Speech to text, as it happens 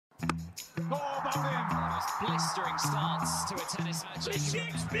Oh, that's in. Blistering starts to a tennis match. The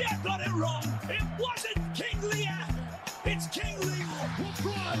Shakespeare got it wrong. It wasn't King Lear. It's King Lear.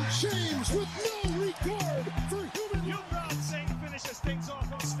 LeBron James with no regard for human. Yuvraj Singh finishes things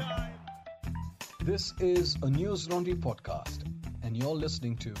off on style. This is a News Laundry podcast, and you're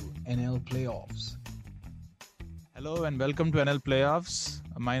listening to NL Playoffs. Hello and welcome to NL Playoffs.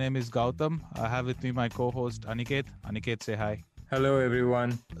 My name is Gautam. I have with me my co-host Aniket. Aniket, say hi. Hello,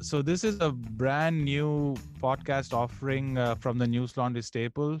 everyone. So this is a brand new podcast offering from the News Laundry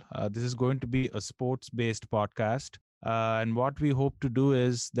staple. This is going to be a sports-based podcast. And what we hope to do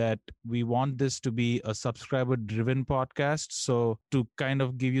is that we want this to be a subscriber-driven podcast. So to kind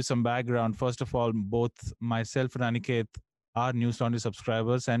of give you some background, first of all, both myself and Aniket are News Laundry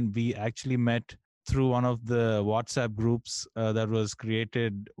subscribers, and we actually met through one of the WhatsApp groups that was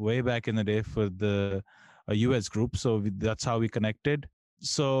created way back in the day for the US group. So that's how we connected.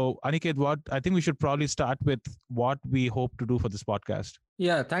 So Aniket, I think we should probably start with what we hope to do for this podcast.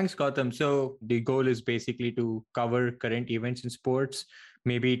 Yeah, thanks, Gautam. So the goal is basically to cover current events in sports,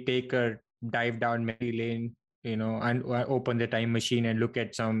 maybe take a dive down memory lane, and open the time machine and look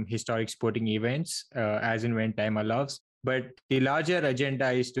at some historic sporting events as and when time allows. But the larger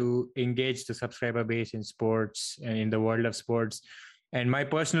agenda is to engage the subscriber base in sports and in the world of sports. And my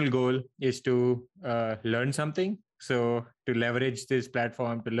personal goal is to learn something. So to leverage this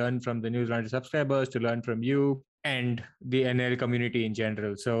platform, to learn from the News Laundry subscribers, to learn from you and the NL community in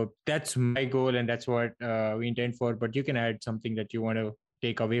general. So that's my goal, and that's what we intend for. But you can add something that you want to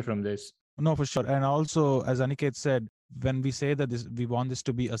take away from this. No, for sure. And also, as Aniket said, when we say that we want this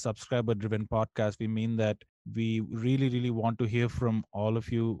to be a subscriber-driven podcast, we mean that we really, really want to hear from all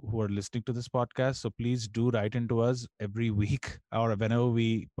of you who are listening to this podcast. So please do write into us every week or whenever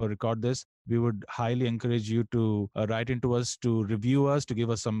we record this. We would highly encourage you to write into us, to review us, to give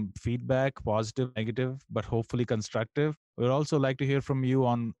us some feedback, positive, negative, but hopefully constructive. We'd also like to hear from you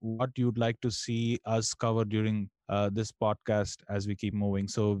on what you'd like to see us cover during this podcast as we keep moving.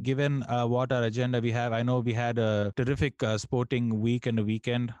 So given what our agenda we have, I know we had a terrific sporting week and a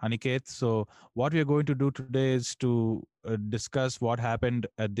weekend, Aniket. So what we're going to do today is to discuss what happened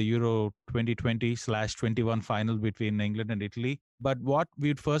at the Euro 2020/21 final between England and Italy. But what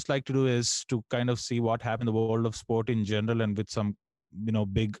we'd first like to do is to kind of see what happened in the world of sport in general and with some,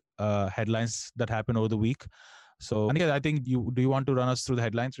 big headlines that happened over the week. So, Aniket, I think do you want to run us through the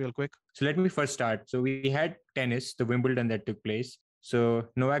headlines real quick? So let me first start. So we had tennis, the Wimbledon that took place. So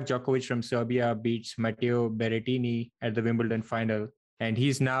Novak Djokovic from Serbia beats Matteo Berrettini at the Wimbledon final. And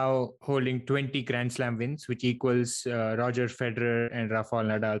he's now holding 20 Grand Slam wins, which equals Roger Federer and Rafael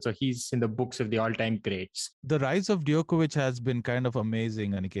Nadal. So he's in the books of the all-time greats. The rise of Djokovic has been kind of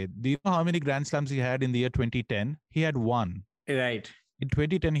amazing, Aniket. Do you know how many Grand Slams he had in the year 2010? He had one. Right. In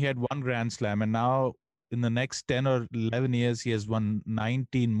 2010, he had one Grand Slam. And now in the next 10 or 11 years, he has won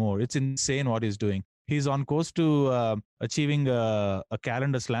 19 more. It's insane what he's doing. He's on course to achieving a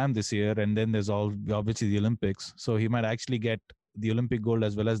calendar slam this year. And then there's obviously the Olympics. So he might actually get the Olympic gold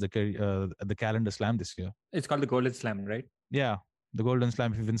as well as the calendar slam this year. It's called the Golden Slam, right? Yeah, the Golden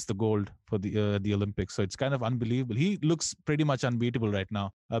Slam, if he wins the gold for the Olympics. So it's kind of unbelievable. He looks pretty much unbeatable right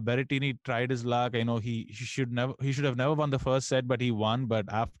now. Berrettini tried his luck. I know he should have never won the first set, but he won. But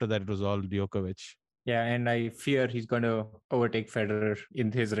after that, it was all Djokovic. Yeah, and I fear he's going to overtake Federer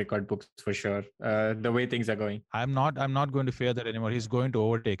in his record books for sure. The way things are going. I'm not going to fear that anymore. He's going to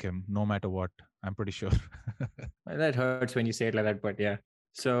overtake him no matter what. I'm pretty sure. That hurts when you say it like that, but yeah.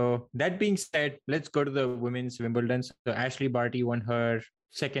 So that being said, let's go to the women's Wimbledon. So Ashley Barty won her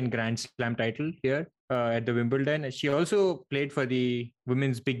second Grand Slam title here at the Wimbledon. She also played for the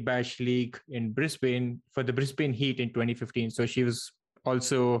Women's Big Bash League in Brisbane for the Brisbane Heat in 2015. So she was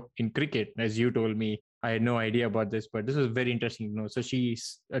also in cricket, as you told me. I had no idea about this, but this was very interesting to know. So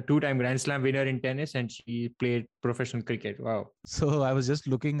she's a two-time Grand Slam winner in tennis, and she played professional cricket. Wow. So I was just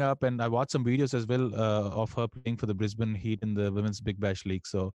looking up, and I watched some videos as well of her playing for the Brisbane Heat in the Women's Big Bash League.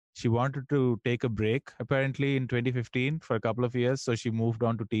 So she wanted to take a break, apparently, in 2015 for a couple of years. So she moved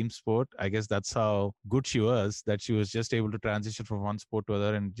on to team sport. I guess that's how good she was, that she was just able to transition from one sport to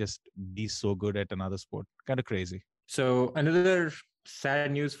another and just be so good at another sport. Kind of crazy. So another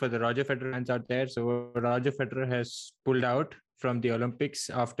sad news for the Roger Federer fans out there. So Roger Federer has pulled out from the Olympics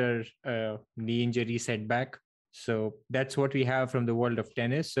after a knee injury setback. So that's what we have from the world of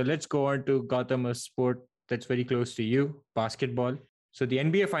tennis. So let's go on to Gautam, a sport that's very close to you, basketball. So the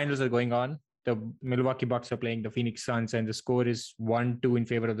NBA finals are going on. The Milwaukee Bucks are playing the Phoenix Suns, and the score is 1-2 in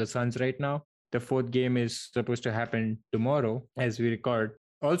favor of the Suns right now. The fourth game is supposed to happen tomorrow as we record.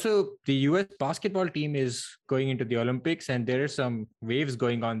 Also, the US basketball team is going into the Olympics, and there are some waves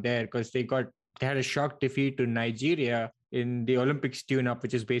going on there because they had a shock defeat to Nigeria in the Olympics tune-up,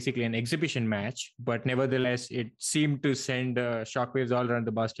 which is basically an exhibition match. But nevertheless, it seemed to send shockwaves all around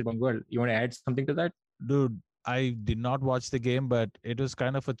the basketball world. You want to add something to that? Dude, I did not watch the game, but it was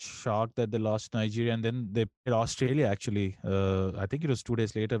kind of a shock that they lost Nigeria, and then they played Australia, actually. I think it was 2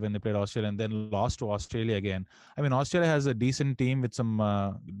 days later when they played Australia, and then lost to Australia again. I mean, Australia has a decent team with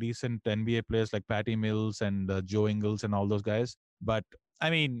some decent NBA players like Patty Mills and Joe Ingles and all those guys. But, I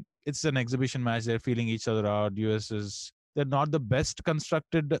mean, it's an exhibition match. They're feeling each other out. They're not the best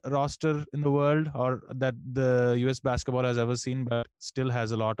constructed roster in the world or that the US basketball has ever seen, but still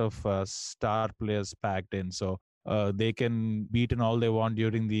has a lot of star players packed in. So they can beat in all they want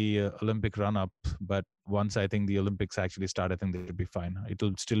during the Olympic run-up. But once I think the Olympics actually start, I think they should be fine.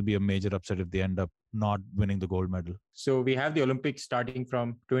 It'll still be a major upset if they end up not winning the gold medal. So we have the Olympics starting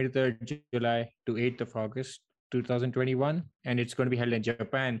from 23rd July to 8th of August, 2021, and it's going to be held in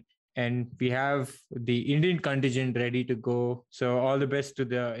Japan. And we have the Indian contingent ready to go. So all the best to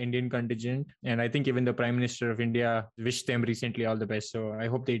the Indian contingent. And I think even the Prime Minister of India wished them recently all the best. So I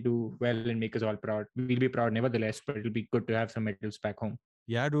hope they do well and make us all proud. We'll be proud nevertheless, but it'll be good to have some medals back home.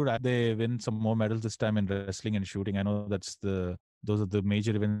 Yeah, dude, they win some more medals this time in wrestling and shooting. I know those are the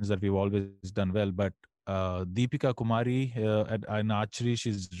major events that we've always done well, but Deepika Kumari in archery,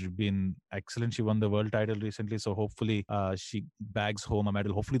 she's been excellent. She won the world title recently, so hopefully she bags home a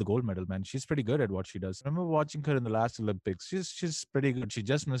medal, hopefully the gold medal, man. She's pretty good at what she does. I remember watching her in the last Olympics. She's pretty good. She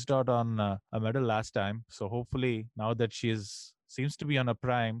just missed out on a medal last time, so hopefully now that seems to be on a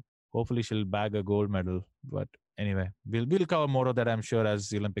prime, hopefully she'll bag a gold medal. But anyway, we'll cover more of that, I'm sure, as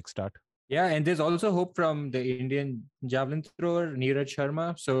the Olympics start. Yeah, and there's also hope from the Indian javelin thrower, Neeraj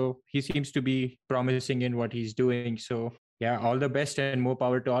Sharma. So he seems to be promising in what he's doing. So yeah, all the best and more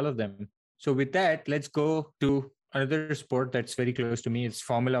power to all of them. So with that, let's go to another sport that's very close to me. It's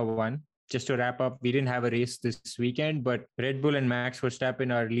Formula One. Just to wrap up, we didn't have a race this weekend, but Red Bull and Max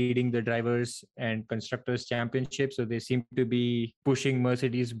Verstappen are leading the drivers and constructors championship. So they seem to be pushing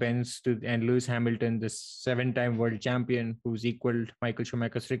Mercedes-Benz and Lewis Hamilton, the 7-time world champion who's equaled Michael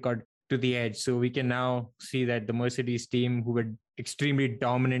Schumacher's record, to the edge. So we can now see that the Mercedes team, who were extremely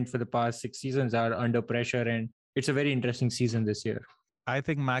dominant for the past 6 seasons, are under pressure, and it's a very interesting season this year. I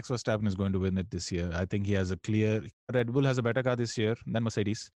think Max Verstappen is going to win it this year. I think he has Red Bull has a better car this year than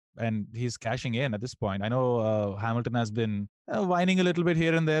Mercedes, and he's cashing in at this point. I know Hamilton has been whining a little bit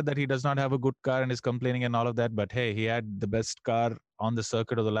here and there that he does not have a good car and is complaining and all of that, but hey, he had the best car on the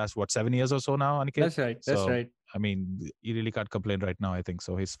circuit of the last 7 years or so now, Aniket? That's right. I mean, you really can't complain right now, I think.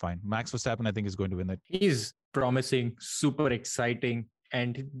 So he's fine. Max Verstappen, I think, is going to win it. He's promising, super exciting.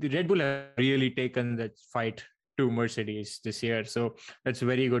 And the Red Bull have really taken that fight to Mercedes this year. So that's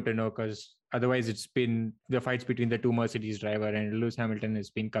very good to know, because otherwise it's been the fights between the two Mercedes driver, and Lewis Hamilton has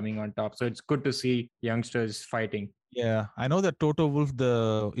been coming on top. So it's good to see youngsters fighting. Yeah, I know that Toto Wolff,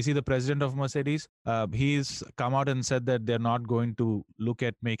 is he the president of Mercedes? He's come out and said that they're not going to look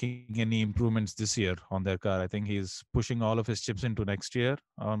at making any improvements this year on their car. I think he's pushing all of his chips into next year,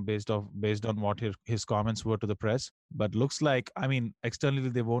 based on what his comments were to the press. But looks like, I mean, externally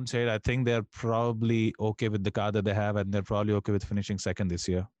they won't say it. I think they're probably okay with the car that they have, and they're probably okay with finishing second this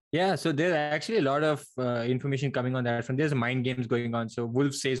year. Yeah, so there's actually a lot of information coming on that front. There's mind games going on. So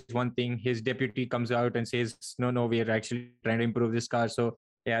Wolff says one thing, his deputy comes out and says, no, we are actually trying to improve this car. So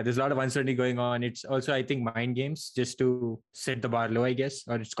yeah, there's a lot of uncertainty going on. It's also, I think, mind games just to set the bar low, I guess,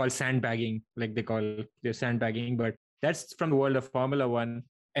 or it's called sandbagging, like they call it sandbagging. But that's from the world of Formula One.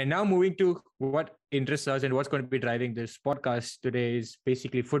 And now moving to what interests us and what's going to be driving this podcast today is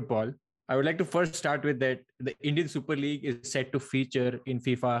basically football. I would like to first start with that the Indian Super League is set to feature in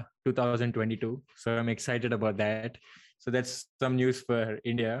FIFA 2022. So I'm excited about that. So that's some news for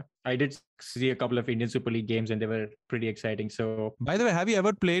India. I did see a couple of Indian Super League games and they were pretty exciting. So, by the way, have you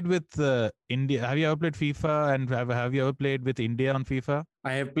ever played with India? Have you ever played FIFA, and have you ever played with India on FIFA?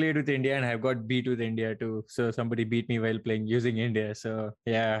 I have played with India and I've got beat with India too. So somebody beat me while playing using India. So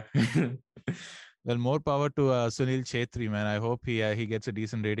yeah. Well, more power to Sunil Chhetri, man. I hope he gets a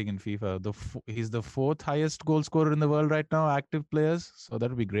decent rating in FIFA. He's the 4th highest goal scorer in the world right now, active players. So that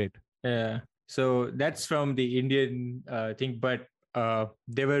would be great. Yeah. So that's from the Indian thing. But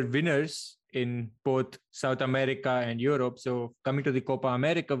there were winners in both South America and Europe. So coming to the Copa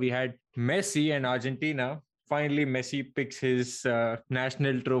America, we had Messi and Argentina. Finally, Messi picks his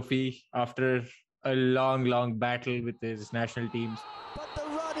national trophy after a long battle with his national teams. But the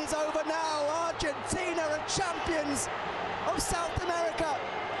run is over now. Argentina are champions of South America.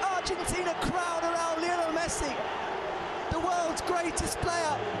 Argentina crowd around Lionel Messi. The world's greatest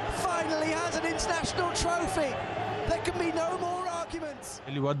player finally has an international trophy. There can be no more arguments.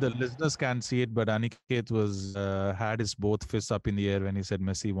 Tell you what, the listeners can't see it, but Aniket was had his both fists up in the air when he said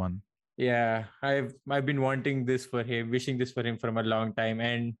Messi won. Yeah, I've been wanting this for him, wishing this for him from a long time.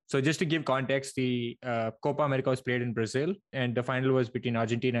 And so just to give context, the Copa America was played in Brazil and the final was between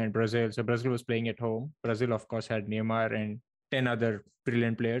Argentina and Brazil. So Brazil was playing at home. Brazil, of course, had Neymar and 10 other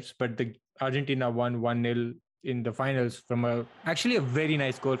brilliant players, but the Argentina won 1-0 in the finals from actually a very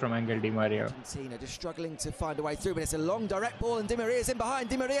nice goal from Angel Di Maria. Argentina just struggling to find a way through, but it's a long direct ball and Di Maria's in behind.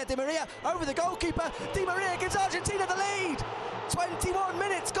 Di Maria over the goalkeeper. Di Maria gives Argentina the lead. 21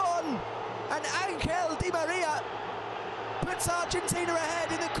 minutes gone and Angel Di Maria puts Argentina ahead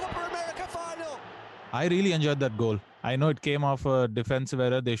in the Copa America final. I really enjoyed that goal. I know it came off a defensive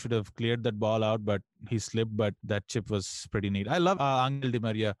error. They should have cleared that ball out, but he slipped. But that chip was pretty neat. I love Angel Di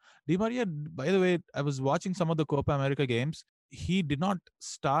Maria. Di Maria, by the way, I was watching some of the Copa America games. He did not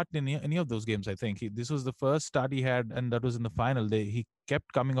start in any of those games, I think. This was the first start he had, and that was in the final. He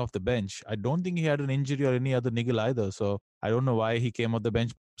kept coming off the bench. I don't think he had an injury or any other niggle either. So I don't know why he came off the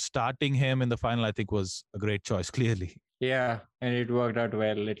bench. Starting him in the final, I think, was a great choice, clearly. Yeah, and it worked out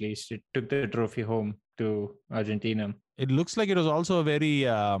well, at least. It took the trophy home to Argentina. It looks like it was also a very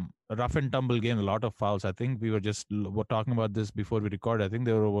rough and tumble game, a lot of fouls. I think we were talking about this before we recorded. I think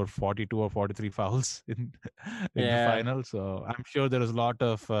there were over 42 or 43 fouls in the final. So I'm sure there was a lot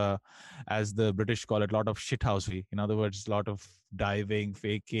of, as the British call it, a lot of shithousery. In other words, a lot of diving,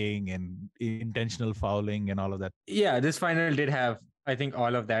 faking, and intentional fouling and all of that. Yeah, this final did have, I think,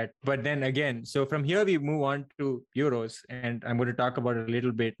 all of that. But then again, so from here we move on to Euros, and I'm going to talk about it a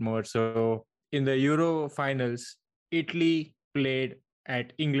little bit more. So in the Euro finals, Italy played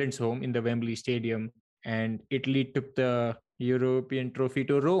at England's home in the Wembley Stadium, and Italy took the European trophy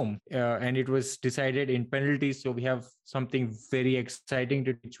to Rome, and it was decided in penalties. So we have something very exciting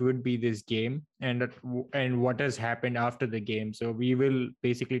which would be this game and what has happened after the game. So we will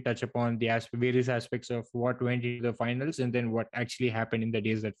basically touch upon the various aspects of what went into the finals and then what actually happened in the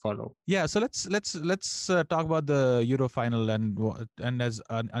days that follow. Yeah, so let's talk about the Euro final, and as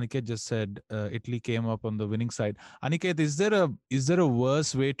Aniket just said, Italy came up on the winning side. Aniket, is there a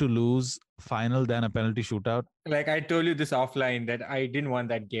worse way to lose final than a penalty shootout? Like I told you this offline that I didn't want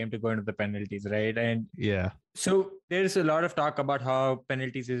that game to go into the penalties, right? And yeah, so there's a lot of talk about how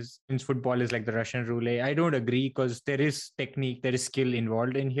penalties in football is like the Russian roulette. I don't agree because there is technique, there is skill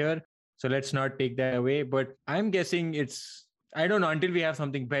involved in here. So let's not take that away. But I'm guessing I don't know, until we have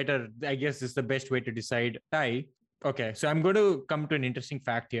something better, I guess it's the best way to decide tie. Okay, so I'm going to come to an interesting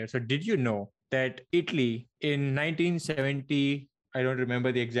fact here. So did you know that Italy in 1970, I don't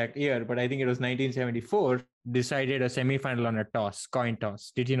remember the exact year, but I think it was 1974, decided a semi-final on a coin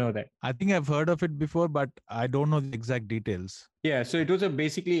toss. Did you know that? I think I've heard of it before, but I don't know the exact details. Yeah, so it was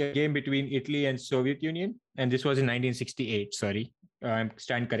basically a game between Italy and Soviet Union, and this was in 1968, sorry. I'm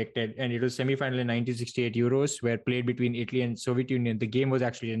stand corrected. And it was semi-final in 1968 Euros, were played between Italy and Soviet Union. The game was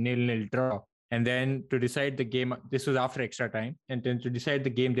actually a 0-0 draw. And then to decide the game, this was after extra time. And then to decide the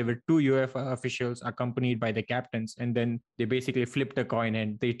game, there were two UEFA officials accompanied by the captains. And then they basically flipped a coin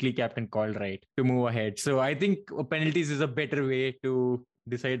and the Italy captain called right to move ahead. So I think penalties is a better way to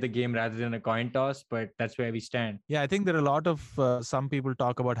decide the game rather than a coin toss, but that's where we stand. Yeah, I think there are a lot of some people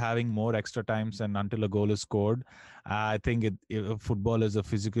talk about having more extra times and until a goal is scored. I think football is a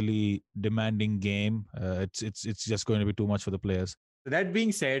physically demanding game. It's just going to be too much for the players. That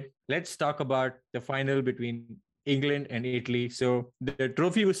being said, let's talk about the final between England and Italy. So the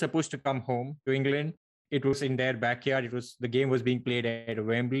trophy was supposed to come home to England. It was in their backyard. The game was being played at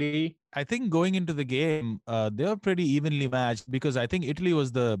Wembley. I think going into the game, they were pretty evenly matched because I think Italy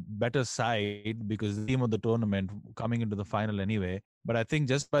was the better side because the team of the tournament coming into the final anyway. But I think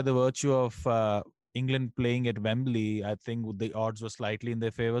just by the virtue of England playing at Wembley, I think the odds were slightly in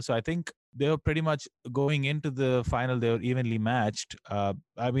their favor. So I think they were pretty much going into the final. They were evenly matched.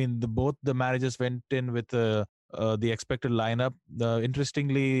 I mean, both the managers went in with the expected lineup.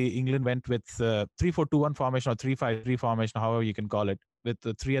 Interestingly, England went with 3-4-2-1 formation or 3-5-3 formation, however you can call it, with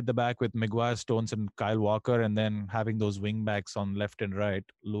the three at the back with Maguire, Stones, and Kyle Walker, and then having those wing backs on left and right,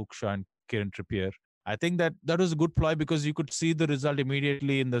 Luke Shaw and Kieran Trippier. I think that was a good ploy because you could see the result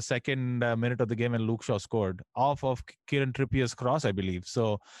immediately in the second minute of the game when Luke Shaw scored off of Kieran Trippier's cross, I believe.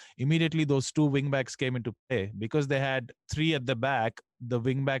 So immediately those two wingbacks came into play because they had three at the back. The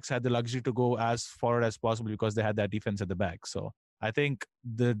wingbacks had the luxury to go as forward as possible because they had that defense at the back. So I think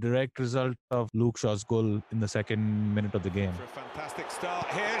the direct result of Luke Shaw's goal in the second minute of the game. For a fantastic start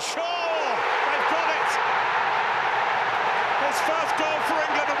here. Shaw! They've got it! His first goal for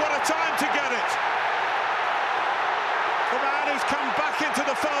England, and what a time to get it! The man who's come back into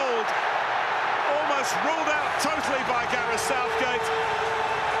the fold, almost ruled out totally by Gareth Southgate.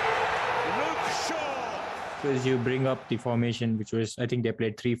 Luke Shaw. Because you bring up the formation, which was, I think they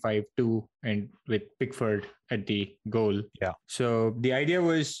played 3-5-2 and with Pickford at the goal. Yeah. So the idea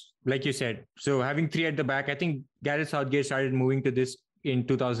was, like you said, so having three at the back, I think Gareth Southgate started moving to this in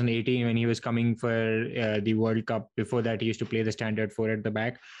 2018 when he was coming for the World Cup. Before that, he used to play the standard four at the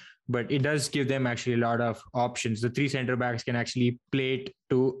back. But it does give them actually a lot of options. The three centre backs can actually play it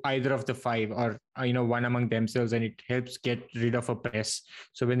to either of the five or, one among themselves, and it helps get rid of a press.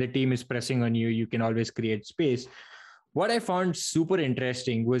 So when the team is pressing on you, you can always create space. What I found super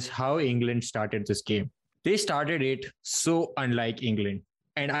interesting was how England started this game. They started it so unlike England.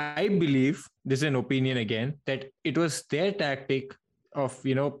 And I believe, this is an opinion again, that it was their tactic of,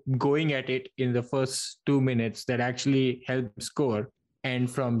 going at it in the first 2 minutes that actually helped score. And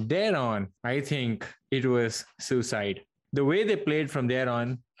from there on, I think it was suicide. The way they played from there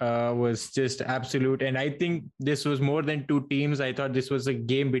on was just absolute. And I think this was more than two teams. I thought this was a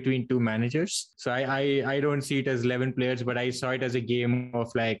game between two managers. So I don't see it as 11 players, but I saw it as a game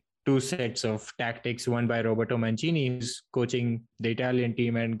of like two sets of tactics, one by Roberto Mancini, who's coaching the Italian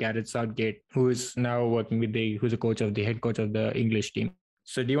team, and Gareth Southgate, who is now working with who's the head coach of the English team.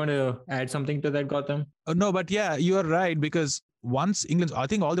 So do you want to add something to that, Gautam? No, but yeah, you are right, because once England, I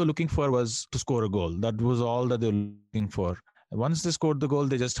think all they were looking for was to score a goal. That was all that they were looking for. Once they scored the goal,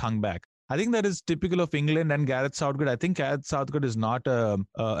 they just hung back. I think that is typical of England and Gareth Southgate. I think Gareth Southgate is not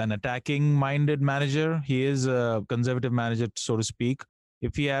an attacking-minded manager. He is a conservative manager, so to speak.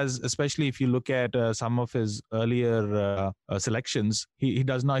 If he has, especially if you look at some of his earlier selections, he's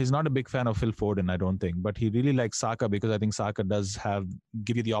not a big fan of Phil Foden, I don't think, but he really likes Saka, because I think Saka does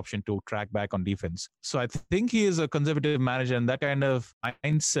give you the option to track back on defense. So I think he is a conservative manager, and that kind of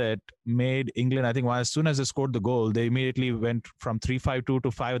mindset made England, I think, as soon as they scored the goal, they immediately went from 3-5-2 to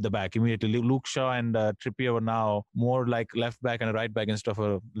 5 at the back. Immediately, Luke Shaw and Trippier were now more like left back and a right back instead of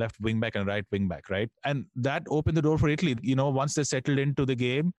a left wing back and a right wing back, right? And that opened the door for Italy. Once they settled into the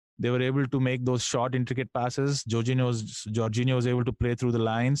game, they were able to make those short, intricate passes. Jorginho was able to play through the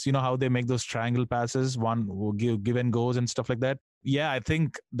lines. You know how they make those triangle passes, one give and goes and stuff like that. Yeah, I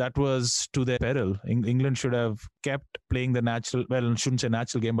think that was to their peril. England should have kept playing the natural, well, I shouldn't say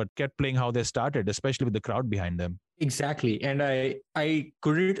natural game, but kept playing how they started, especially with the crowd behind them. Exactly. And I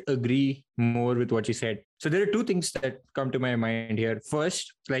couldn't agree more with what you said. So there are two things that come to my mind here.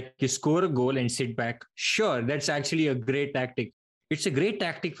 First, like, you score a goal and sit back. Sure, that's actually a great tactic. It's a great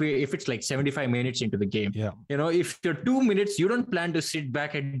tactic if it's like 75 minutes into the game. Yeah. If you're 2 minutes, you don't plan to sit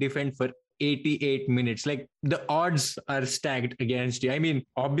back and defend for 88 minutes. Like, the odds are stacked against you. I mean,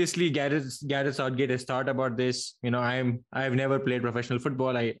 obviously Gareth Southgate has thought about this. I've never played professional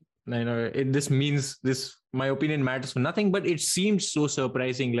football. My opinion matters for nothing, but it seemed so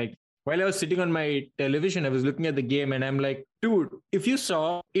surprising. Like, while I was sitting on my television, I was looking at the game and I'm like, dude, if you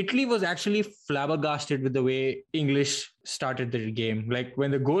saw, Italy was actually flabbergasted with the way English started the game. Like, when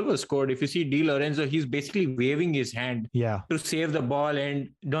the goal was scored, if you see Di Lorenzo, he's basically waving his hand to save the ball, and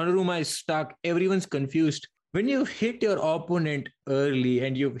Donnarumma is stuck. Everyone's confused. When you hit your opponent early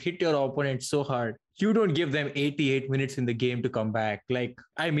and you hit your opponent so hard, you don't give them 88 minutes in the game to come back. Like,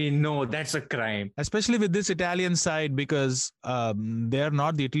 I mean, no, that's a crime. Especially with this Italian side, because they are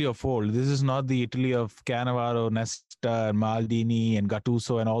not the Italy of old. This is not the Italy of Cannavaro, Nesta, Maldini, and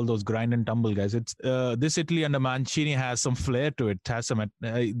Gattuso, and all those grind and tumble guys. It's this Italy under Mancini has some flair to it.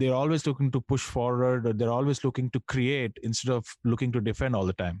 They're always looking to push forward. They're always looking to create instead of looking to defend all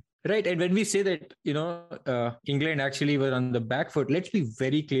the time. Right. And when we say that, England actually were on the back foot, let's be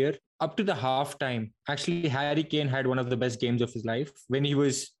very clear. Up to the halftime, actually, Harry Kane had one of the best games of his life. When he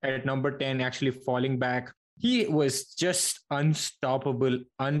was at number 10, actually falling back, he was just unstoppable,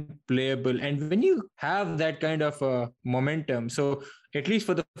 unplayable. And when you have that kind of momentum, so at least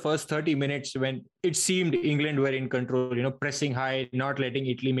for the first 30 minutes, when it seemed England were in control, pressing high, not letting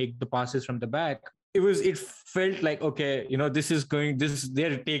Italy make the passes from the back, it felt like, okay, they're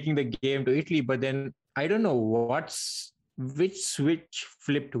taking the game to Italy. But then I don't know which switch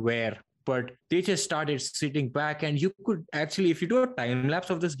flipped where, but they just started sitting back, and you could actually, if you do a time lapse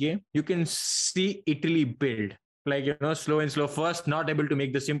of this game, you can see Italy build. Like, slow and slow. First, not able to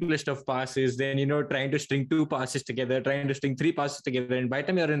make the simplest of passes. Then, trying to string 2 passes together, trying to string 3 passes together. And by the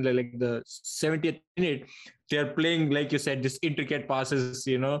time you're in the 70th minute, they're playing, like you said, just intricate passes,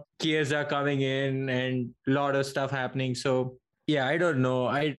 Chiesa coming in and a lot of stuff happening. So, yeah, I don't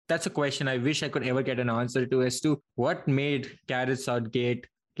know. That's a question I wish I could ever get an answer to, as to what made Gareth Southgate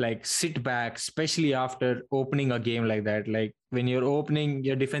like sit back, especially after opening a game like that. Like when you're opening,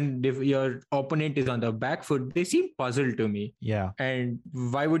 your opponent is on the back foot, they seem puzzled to me. Yeah. And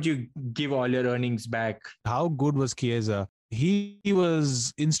why would you give all your earnings back? How good was Chiesa? He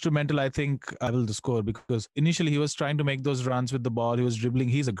was instrumental, I think, will the score, because initially he was trying to make those runs with the ball. He was dribbling.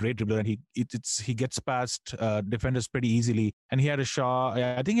 He's a great dribbler, and he gets past defenders pretty easily. And he had a shot.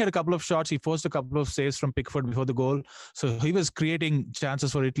 I think he had a couple of shots. He forced a couple of saves from Pickford before the goal. So he was creating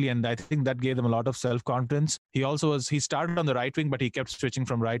chances for Italy, and I think that gave them a lot of self-confidence. He started on the right wing, but he kept switching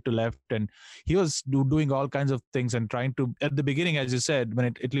from right to left, and he was doing all kinds of things and trying to, at the beginning, as you said,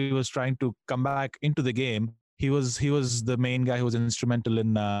 when Italy was trying to come back into the game, he was the main guy who was instrumental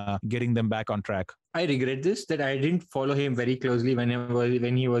in getting them back on track. I regret this, that I didn't follow him very closely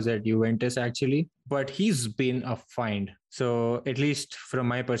when he was at Juventus, actually. But he's been a find. So at least from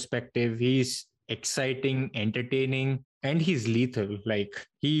my perspective, he's exciting, entertaining, and he's lethal. Like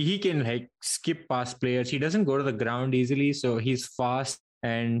he can like skip past players. He doesn't go to the ground easily, so he's fast,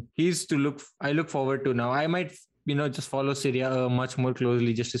 and I look forward to now. I might just follow Serie A much more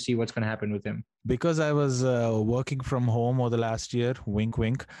closely just to see what's going to happen with him. Because I was working from home over the last year, wink,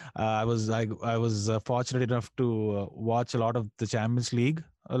 wink. I was fortunate enough to watch a lot of the Champions League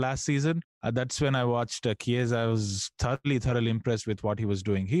last season. That's when I watched Chiesa. I was thoroughly impressed with what he was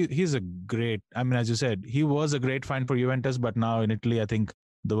doing. He's a great, as you said, he was a great find for Juventus, but now in Italy, I think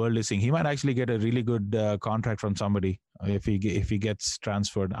the world is seeing he might actually get a really good contract from somebody if he gets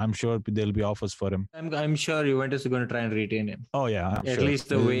transferred. I'm sure there'll be offers for him. I'm sure Juventus is going to try and retain him. Oh yeah, at least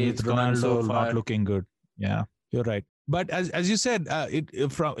the way it's gone so far. Not looking good. Yeah, you're right. But as you said,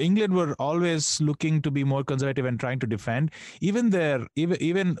 from England were always looking to be more conservative and trying to defend. Even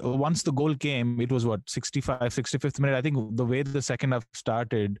once the goal came, it was 65th minute. I think the way the second half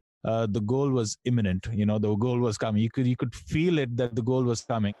started, the goal was imminent. The goal was coming. You could feel it that the goal was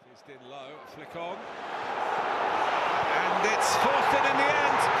coming. It's in low, flick on, and it's forced in the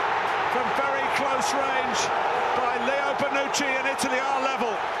end from very close range by Leo Bonucci, and Italy are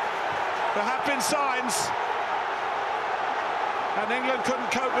level. There have been signs, and England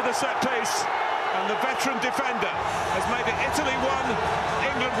couldn't cope with the set piece, and the veteran defender has made it Italy 1,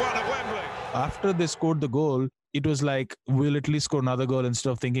 England 1 at Wembley. After they scored the goal, it was like, will Italy score another goal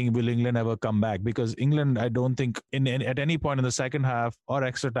instead of thinking, will England ever come back? Because England, I don't think at any point in the second half or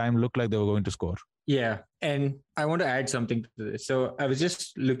extra time looked like they were going to score. Yeah. And I want to add something to this. So I was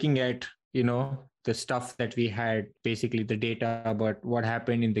just looking at, the stuff that we had, basically the data about what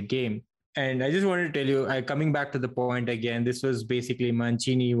happened in the game. And I just wanted to tell you, coming back to the point again, this was basically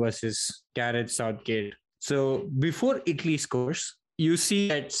Mancini versus Gareth Southgate. So before Italy scores, you see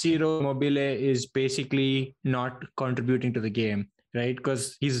that Ciro Immobile is basically not contributing to the game, right?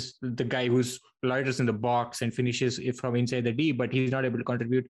 Because he's the guy who's loiters in the box and finishes it from inside the D, but he's not able to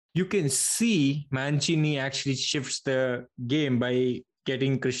contribute. You can see Mancini actually shifts the game by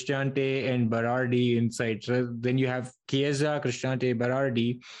getting Cristante and Berardi inside. So then you have Chiesa, Cristante,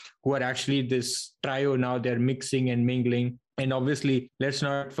 Berardi, who are actually this trio now. They're mixing and mingling. And obviously, let's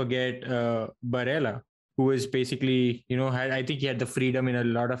not forget Barella, who is basically, I think he had the freedom in a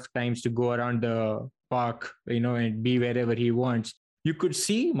lot of times to go around the park, and be wherever he wants. You could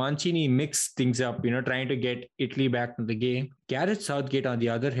see Mancini mix things up, trying to get Italy back to the game. Gareth Southgate, on the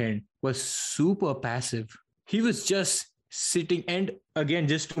other hand, was super passive. He was just sitting, and again,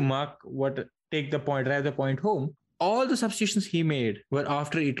 just to drive the point home, all the substitutions he made were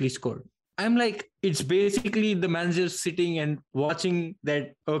after Italy scored. I'm like, it's basically the manager sitting and watching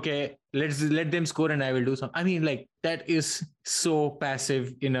that, okay, let them score and I will do something. That is so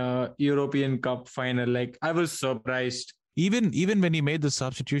passive in a European Cup final. Like, I was surprised. Even when he made the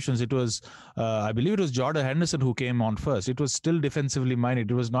substitutions, it was, I believe it was Jordan Henderson who came on first. It was still defensively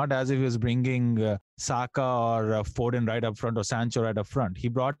minded. It was not as if he was bringing Saka or Foden right up front or Sancho right up front. He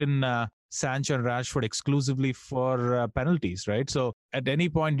brought in Sancho and Rashford exclusively for penalties, right? So at any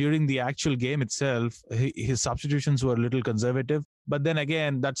point during the actual game itself, his substitutions were a little conservative. But then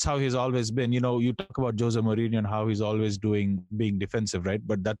again, that's how he's always been. You talk about Jose Mourinho and how he's always being defensive, right?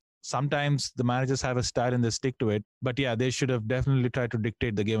 But that sometimes the managers have a style and they stick to it. But yeah, they should have definitely tried to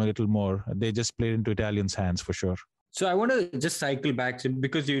dictate the game a little more. They just played into Italians' hands for sure. So I want to just cycle back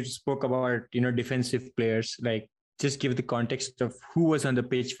because you spoke about, defensive players, like just give the context of who was on the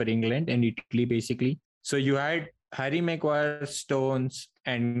pitch for England and Italy, basically. So you had Harry Maguire, Stones,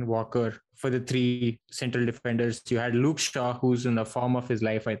 and Walker for the three central defenders. You had Luke Shaw, who's in the form of his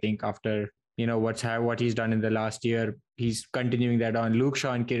life, I think, after what he's done in the last year. He's continuing that on. Luke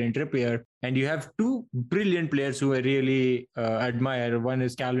Shaw and Kieran Trippier. And you have two brilliant players who I really admire. One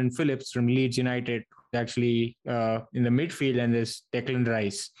is Calvin Phillips from Leeds United, actually in the midfield, and there's Declan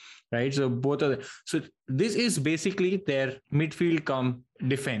Rice, right? So both of them. So this is basically their midfield come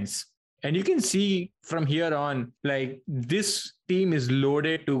defense. And you can see from here on, like, this team is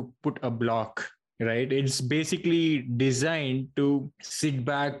loaded to put a block, right? It's basically designed to sit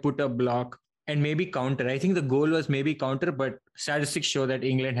back, put a block, and maybe counter. I think the goal was maybe counter, but statistics show that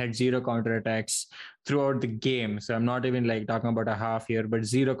England had 0 counterattacks throughout the game. So I'm not even like talking about a half here, but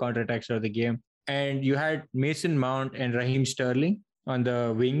 0 counterattacks throughout the game. And you had Mason Mount and Raheem Sterling on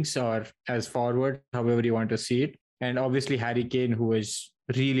the wings or as forward, however you want to see it. And obviously Harry Kane, who was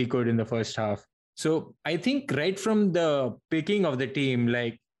really good in the first half. So I think right from the picking of the team,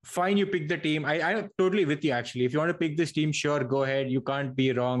 like, fine, you pick the team. I'm totally with you, actually. If you want to pick this team, sure, go ahead. You can't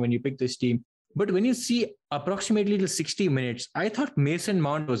be wrong when you pick this team. But when you see approximately the 60 minutes, I thought Mason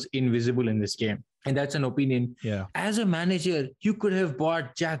Mount was invisible in this game. And that's an opinion. Yeah. As a manager, you could have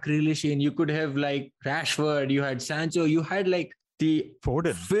bought Jack Grealish in. You could have like Rashford. You had Sancho. You had like the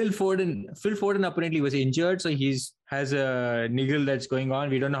Foden. Phil Foden apparently was injured. So has a niggle that's going on.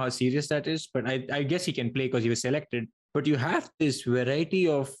 We don't know how serious that is. But I guess he can play because he was selected. But you have this variety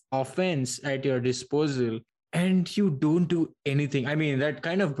of offense at your disposal and you don't do anything. I mean, that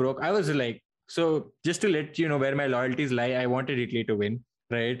kind of broke. I was like, so just to let you know where my loyalties lie, I wanted Italy to win,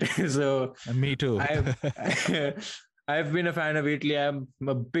 right? So Me too. I've been a fan of Italy. I'm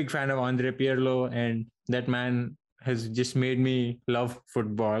a big fan of Andre Pirlo, and that man has just made me love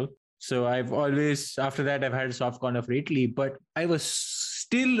football. So I've always, after that, I've had a soft corner for Italy, but I was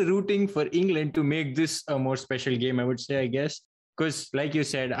still rooting for England to make this a more special game, I would say, I guess. Because like you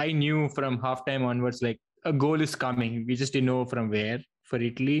said, I knew from halftime onwards, like, a goal is coming. We just didn't know from where for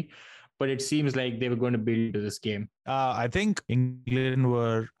Italy. But it seems like they were going to build to this game. I think England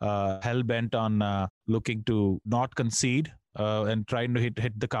were hell-bent on looking to not concede and trying to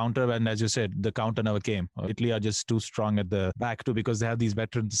hit the counter. And as you said, the counter never came. Italy are just too strong at the back too, because they have these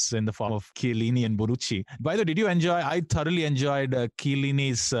veterans in the form of Chiellini and Bonucci. By the way, did you enjoy? I thoroughly enjoyed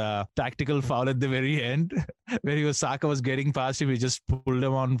Chiellini's tactical foul at the very end, where Saka was getting past him. He just pulled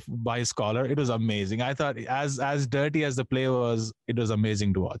him on by his collar. It was amazing. I thought, as dirty as the play was, it was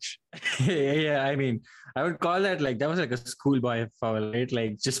amazing to watch. Yeah, I mean, I would call that like, that was like a schoolboy foul, right?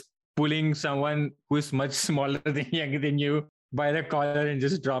 Like just pulling someone who's much smaller than you by the collar and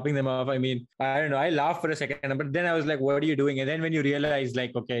just dropping them off. I mean, I don't know. I laughed for a second, but then I was like, what are you doing? And then when you realize,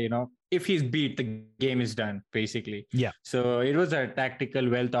 like, okay, if he's beat, the game is done, basically. Yeah. So it was a tactical,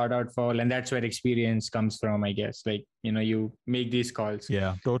 well thought out foul. And that's where experience comes from, I guess. Like, you make these calls.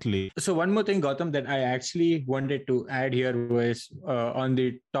 Yeah, totally. So one more thing, Gautam, that I actually wanted to add here was on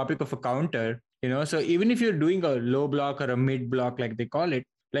the topic of a counter, so even if you're doing a low block or a mid block, like they call it,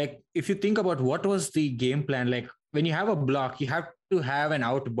 like, if you think about what was the game plan, like when you have a block, you have to have an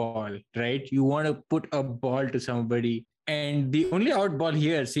out ball, right? You want to put a ball to somebody. And the only out ball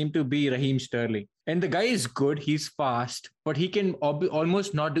here seemed to be Raheem Sterling. And the guy is good. He's fast, but he can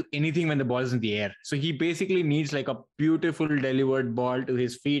almost not do anything when the ball is in the air. So he basically needs like a beautiful delivered ball to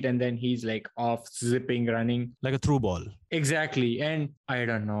his feet. And then he's like off zipping, running. Like a through ball. Exactly. And I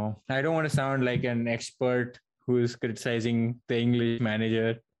don't know. I don't want to sound like an expert who's criticizing the English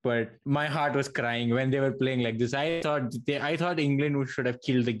manager, but my heart was crying when they were playing like this. I thought England should have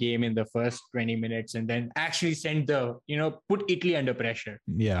killed the game in the first 20 minutes and then actually put Italy under pressure.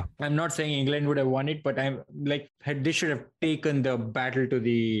 Yeah. I'm not saying England would have won it, but I'm like, they should have taken the battle to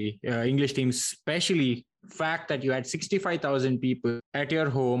the English team, especially fact that you had 65,000 people at your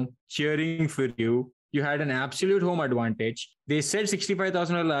home cheering for you. You had an absolute home advantage. They said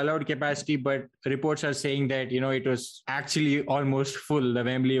 65,000 allowed capacity, but reports are saying that, it was actually almost full. The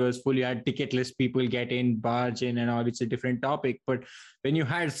Wembley was full. You had ticketless people get in, barge in and all. It's a different topic. But when you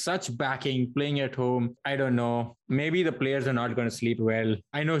had such backing playing at home, I don't know. Maybe the players are not going to sleep well.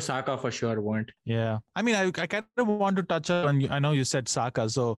 I know Saka for sure won't. Yeah. I mean, I kind of want to touch on, I know you said Saka.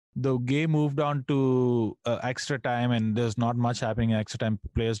 So the game moved on to extra time and there's not much happening in extra time.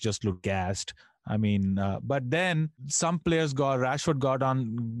 Players just look gassed. I mean, but then some players Rashford got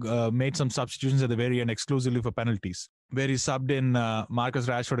on, made some substitutions at the very end exclusively for penalties, where he subbed in Marcus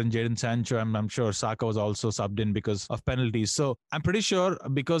Rashford and Jadon Sancho. I'm sure Saka was also subbed in because of penalties. So I'm pretty sure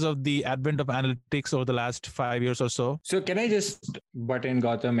because of the advent of analytics over the last 5 years or so. So can I just butt in,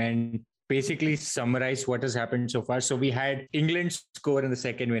 Gautam, and basically summarize what has happened so far? So we had England score in the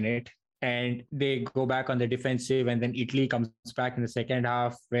second minute. And they go back on the defensive, and then Italy comes back in the second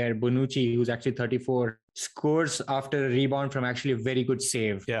half, where Bonucci, who's actually 34, scores after a rebound from actually a very good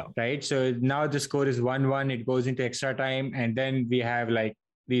save. Yeah. Right. So now the score is 1-1. It goes into extra time, and then we have like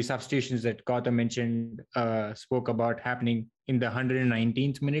the substitutions that Gautam mentioned, spoke about happening in the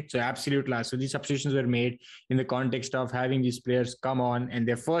 119th minute. So absolute last. So these substitutions were made in the context of having these players come on, and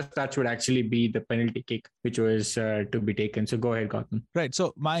their first touch would actually be the penalty kick, which was to be taken. So go ahead, Gautam. Right.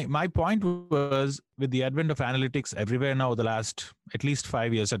 So my point was, with the advent of analytics everywhere now, the last at least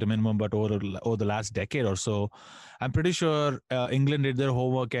 5 years at a minimum, but over the last decade or so, I'm pretty sure England did their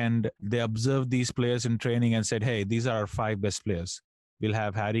homework and they observed these players in training and said, hey, these are our 5 best players. We'll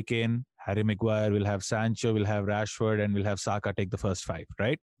have Harry Kane, Harry Maguire, we'll have Sancho, we'll have Rashford, and we'll have Saka take the first 5,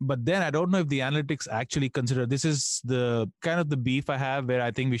 right? But then I don't know if the analytics actually consider, this is the kind of the beef I have, where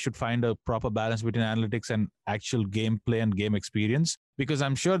I think we should find a proper balance between analytics and actual gameplay and game experience. Because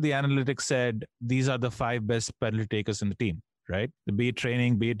I'm sure the analytics said these are the 5 best penalty takers in the team, right? Be it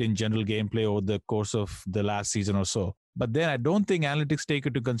training, be it in general gameplay over the course of the last season or so. But then I don't think analytics take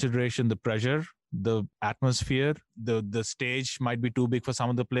into consideration the pressure, the atmosphere, the stage might be too big for some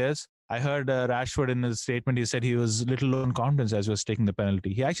of the players. I heard Rashford in his statement, he said he was little low in confidence as he was taking the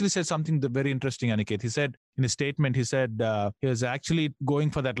penalty. He actually said something very interesting, Aniket. He said in his statement, he said he was actually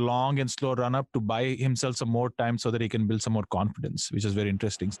going for that long and slow run-up to buy himself some more time so that he can build some more confidence, which is very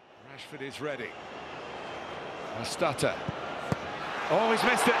interesting. Rashford is ready. A stutter. Oh, he's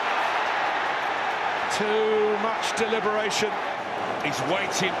missed it. Too much deliberation. He's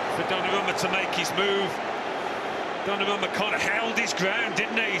waiting for Donnarumma to make his move. Donnarumma kind of held his ground,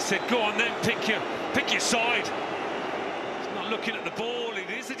 didn't he? He said, go on then, pick your side. He's not looking at the ball. It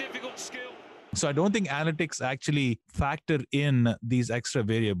is a difficult skill. So I don't think analytics actually factor in these extra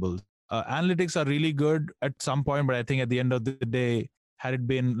variables. Analytics are really good at some point, but I think at the end of the day, had it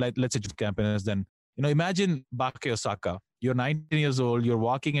been like, let's say, campaigners, then, imagine Bukayo Saka. You're 19 years old. You're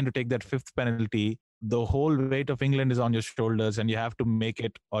walking in to take that 5th penalty. The whole weight of England is on your shoulders and you have to make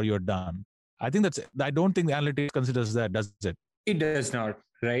it or you're done. I don't think the analytics considers that, does it? It does not,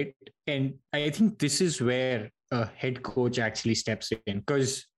 right? And I think this is where a head coach actually steps in,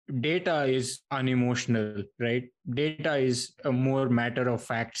 because data is unemotional, right? Data is a more matter of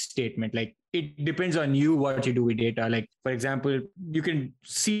fact statement. Like, it depends on you what you do with data. Like, for example, you can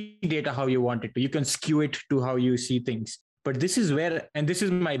see data how you want it to. You can skew it to how you see things. But this is where, and this is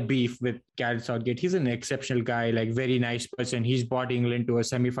my beef with Gareth Southgate. He's an exceptional guy, like very nice person. He's brought England to a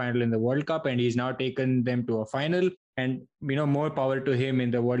semi-final in the World Cup, and he's now taken them to a final. And, more power to him in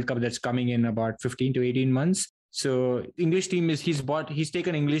the World Cup that's coming in about 15 to 18 months. So English team he's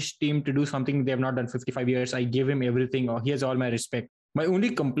taken English team to do something they have not done 55 years. I give him everything. He has all my respect. My only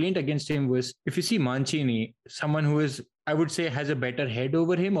complaint against him was, if you see Mancini, someone who is, I would say, has a better head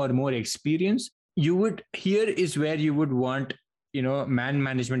over him or more experience, here is where you would want, man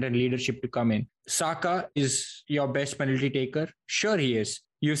management and leadership to come in. Saka is your best penalty taker. Sure, he is.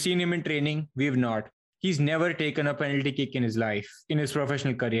 You've seen him in training. We've not. He's never taken a penalty kick in his life, in his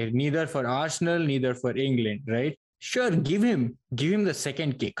professional career, neither for Arsenal, neither for England, right? Sure, give him the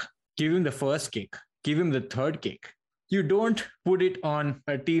second kick, give him the first kick, give him the third kick. You don't put it on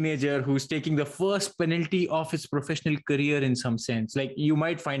a teenager who's taking the first penalty of his professional career in some sense. Like, you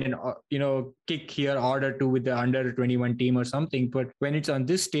might find an, kick here, order to with the under 21 team or something. But when it's on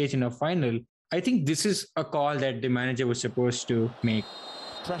this stage in a final, I think this is a call that the manager was supposed to make.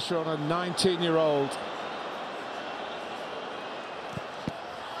 Pressure on a 19-year-old.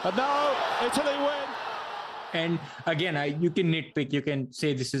 And now Italy win. And again, you can nitpick, you can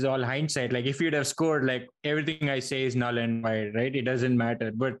say this is all hindsight. Like, if you'd have scored, like, everything I say is null and void, right? It doesn't matter.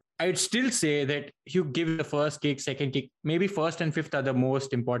 But I'd still say that you give the first kick, second kick, maybe first and fifth are the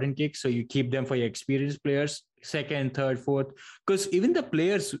most important kicks. So you keep them for your experienced players, second, third, fourth. Because even the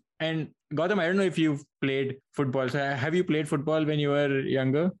players, and Gautam, I don't know if you've played football. So have you played football when you were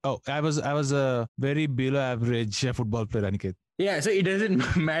younger? Oh, I was a very below average football player, Aniket. Yeah, so it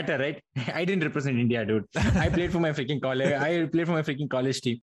doesn't matter, right? I didn't represent India, dude. I played for my freaking college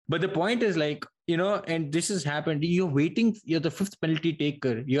team. But the point is, like, and this has happened. You're waiting. You're the 5th penalty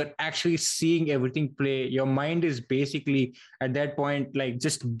taker. You're actually seeing everything play. Your mind is basically at that point, like,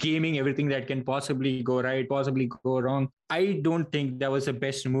 just gaming everything that can possibly go right, possibly go wrong. I don't think that was the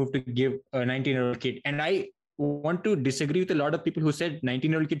best move to give a 19-year-old kid. And I want to disagree with a lot of people who said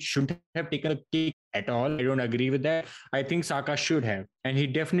 19-year-old kid shouldn't have taken a kick at all. I don't agree with that. I think Saka should have. And he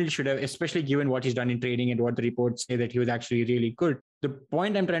definitely should have, especially given what he's done in training and what the reports say that he was actually really good. The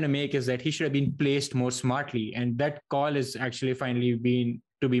point I'm trying to make is that he should have been placed more smartly. And that call is actually finally been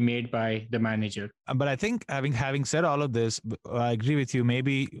to be made by the manager. But I think having said all of this, I agree with you.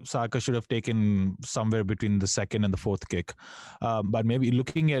 Maybe Saka should have taken somewhere between the second and the fourth kick. But maybe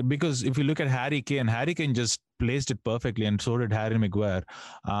because if you look at Harry Kane just placed it perfectly, and so did Harry Maguire.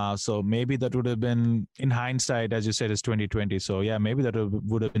 So maybe that would have been, in hindsight, as you said, it's 2020. So yeah, maybe that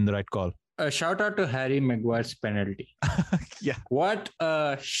would have been the right call. a shout out to Harry Maguire's penalty. Yeah. What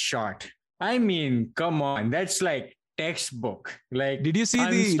a shot. I mean, come on. That's like textbook. Like, Did you see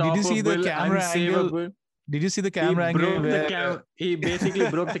the camera angle? Did you see the camera angle? He basically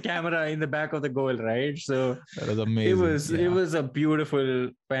broke the camera in the back of the goal, right? So that was amazing. It was a beautiful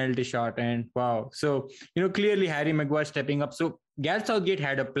penalty shot, and wow. So, clearly Harry Maguire stepping up. So Gareth Southgate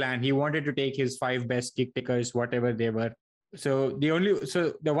had a plan. He wanted to take his 5 best kick takers, whatever they were. So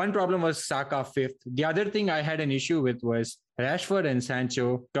the one problem was Saka 5th. The other thing I had an issue with was Rashford and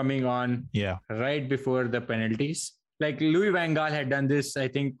Sancho coming on right before the penalties. Like Louis van Gaal had done this, I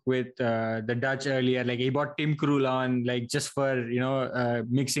think, with the Dutch earlier. Like he brought Tim Krul on, like just for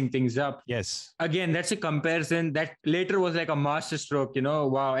mixing things up. Yes. Again, that's a comparison that later was like a masterstroke.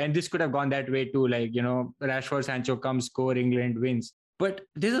 Wow, and this could have gone that way too. Like Rashford, Sancho comes, score, England wins. But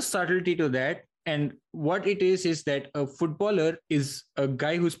there's a subtlety to that. And what it is that a footballer is a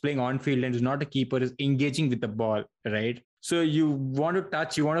guy who's playing on field and is not a keeper, is engaging with the ball, right? So you want to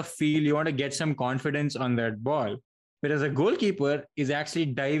touch, you want to feel, you want to get some confidence on that ball. Whereas a goalkeeper is actually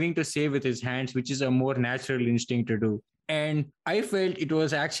diving to save with his hands, which is a more natural instinct to do. And I felt it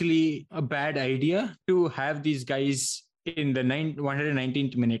was actually a bad idea to have these guys in the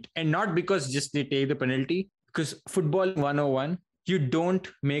 119th minute. And not because just they take the penalty, because football 101, you don't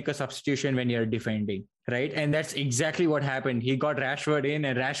make a substitution when you're defending, right? And that's exactly what happened. He got Rashford in,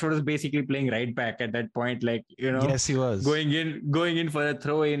 and Rashford was basically playing right back at that point. Like, yes, he was going in for a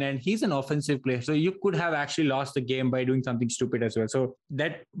throw in, and he's an offensive player. So you could have actually lost the game by doing something stupid as well. So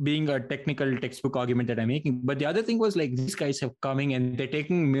that being a technical textbook argument that I'm making. But the other thing was, like, these guys have coming and they're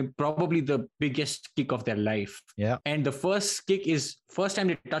taking probably the biggest kick of their life. Yeah. And the first time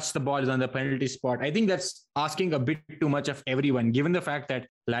they touch the ball is on the penalty spot. I think that's asking a bit too much of everyone, given the fact that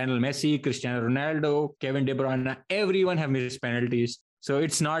Lionel Messi, Cristiano Ronaldo, Kevin De Bruyne, everyone have missed penalties. So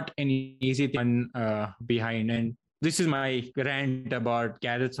it's not an easy thing behind. And this is my rant about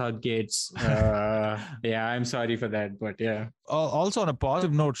Gareth Southgate's. I'm sorry for that, but yeah. Also, on a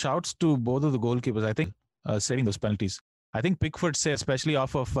positive note, shouts to both of the goalkeepers, I think, saving those penalties. I think Pickford saved, especially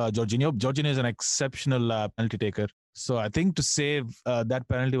off of Jorginho. Jorginho is an exceptional penalty taker. So I think to save that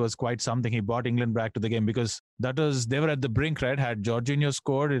penalty was quite something. He brought England back to the game because they were at the brink, right? Had Jorginho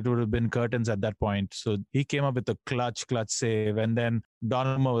scored, it would have been curtains at that point. So he came up with a clutch save. And then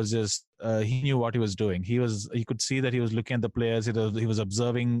Donnarumma was just, he knew what he was doing. He could see that he was looking at the players. He was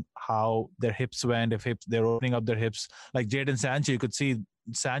observing how their hips went, they're opening up their hips. Like Jadon Sancho, you could see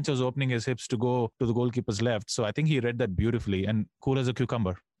Sancho's opening his hips to go to the goalkeeper's left. So I think he read that beautifully and cool as a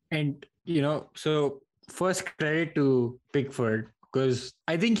cucumber. And, so first credit to Pickford, because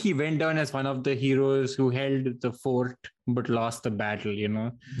I think he went down as one of the heroes who held the fort but lost the battle,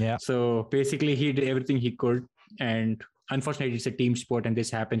 Yeah. So basically he did everything he could. And unfortunately, it's a team sport and this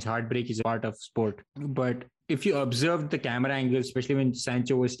happens. Heartbreak is a part of sport. But if you observed the camera angle, especially when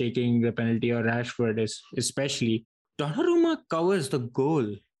Sancho was taking the penalty or Rashford especially, Donnarumma covers the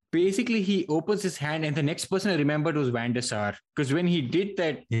goal. Basically, he opens his hand and the next person I remembered was Van der Sar. Because when he did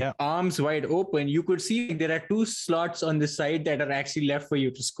that arms wide open, you could see there are 2 slots on the side that are actually left for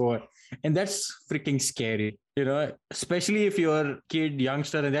you to score. And that's freaking scary, especially if you're a kid,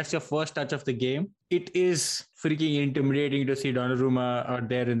 youngster, and that's your first touch of the game. It is freaking intimidating to see Donnarumma out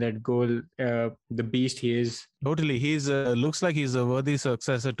there in that goal, the beast he is. Totally. He's looks like he's a worthy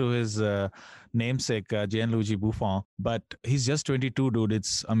successor to his namesake, Gianluigi Buffon. But he's just 22, dude.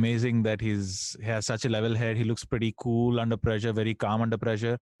 It's amazing that he has such a level head. He looks pretty cool under pressure, very calm under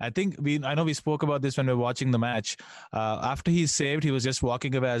pressure. I know we spoke about this when we were watching the match. After he saved, he was just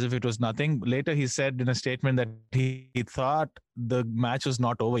walking away as if it was nothing. Later, he said in a statement that he thought the match was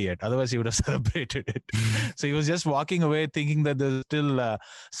not over yet. Otherwise, he would have celebrated it. So he was just walking away thinking that there's still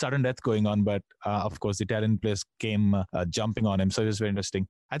sudden death going on. But of course, the Italian players came jumping on him. So it was very interesting.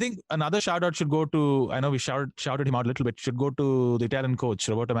 I think another shout out should go to, I know we shouted him out a little bit, should go to the Italian coach,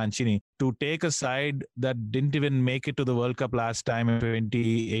 Roberto Mancini, to take a side that didn't even make it to the World Cup last time in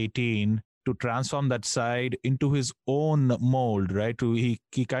 2018, to transform that side into his own mold, right?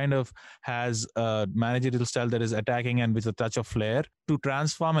 He kind of has a managerial style that is attacking and with a touch of flair, to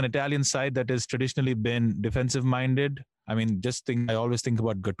transform an Italian side that has traditionally been defensive-minded. I mean, I always think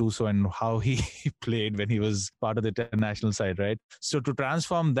about Gattuso and how he played when he was part of the international side, right? So to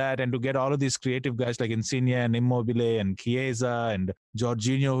transform that and to get all of these creative guys like Insigne and Immobile and Chiesa and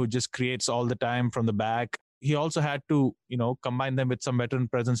Jorginho, who just creates all the time from the back, he also had to, combine them with some veteran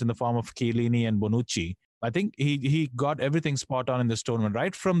presence in the form of Chiellini and Bonucci. I think he got everything spot on in this tournament.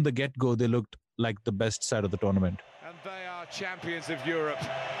 Right from the get-go, they looked like the best side of the tournament. And they are champions of Europe.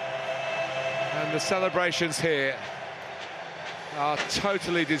 And the celebrations here are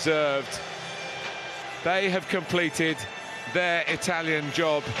totally deserved. They have completed their Italian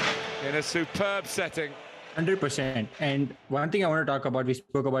job in a superb setting. 100%. And one thing I want to talk about, we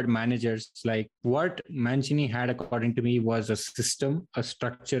spoke about managers. Like what Mancini had, according to me, was a system, a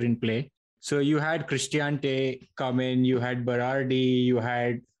structure in play. So you had Cristante come in, you had Berardi, you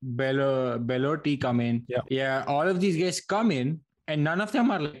had Belotti come in. Yeah, all of these guys come in, and none of them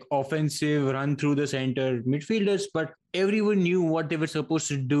are like offensive, run through the center midfielders, but everyone knew what they were supposed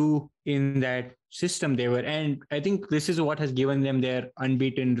to do in that system they were. And I think this is what has given them their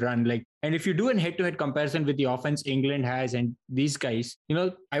unbeaten run. Like, and if you do a head-to-head comparison with the offense England has and these guys,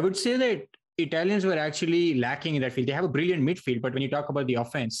 I would say that Italians were actually lacking in that field. They have a brilliant midfield, but when you talk about the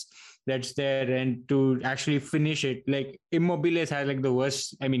offense that's there and to actually finish it, like Immobile has had like the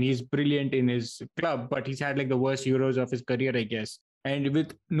worst. I mean, he's brilliant in his club, but he's had like the worst Euros of his career, I guess. And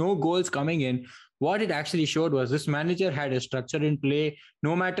with no goals coming in, what it actually showed was this manager had a structure in play.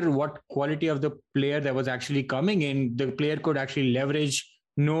 No matter what quality of the player that was actually coming in, the player could actually leverage,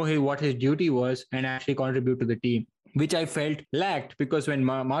 know what his duty was, and actually contribute to the team, which I felt lacked, because when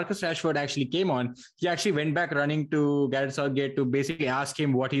Marcus Rashford actually came on, he actually went back running to Gareth Southgate to basically ask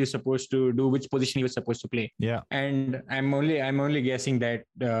him what he was supposed to do, which position he was supposed to play. Yeah. And I'm only guessing that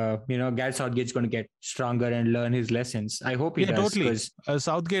Gareth Southgate's going to get stronger and learn his lessons. I hope he does. Totally.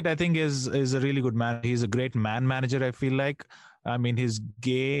 Southgate, I think, is a really good man. He's a great man manager, I feel like. I mean, his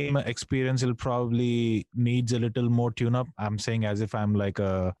game experience will probably needs a little more tune-up. I'm saying as if I'm like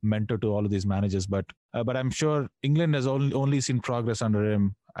a mentor to all of these managers, but I'm sure England has only seen progress under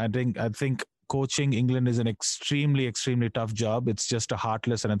him. I think coaching England is an extremely, extremely tough job. It's just a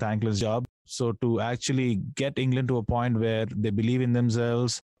heartless and a thankless job. So to actually get England to a point where they believe in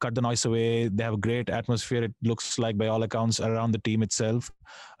themselves, cut the noise away, they have a great atmosphere, it looks like by all accounts, around the team itself.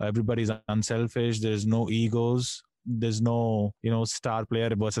 Everybody's unselfish. There's no egos. There's no, star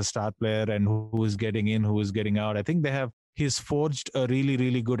player versus star player and who is getting in, who is getting out. I think he's forged a really,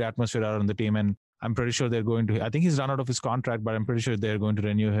 really good atmosphere around the team. And I'm pretty sure I think he's run out of his contract, but I'm pretty sure they're going to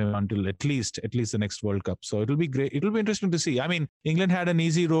renew him until at least the next World Cup. So it'll be great. It'll be interesting to see. I mean, England had an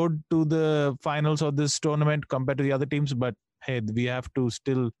easy road to the finals of this tournament compared to the other teams, but hey, we have to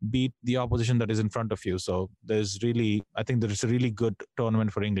still beat the opposition that is in front of you. So I think there's a really good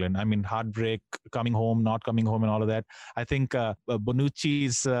tournament for England. I mean, heartbreak, coming home, not coming home and all of that. I think Bonucci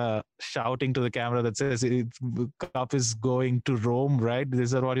is shouting to the camera that says cup is going to Rome, right? Is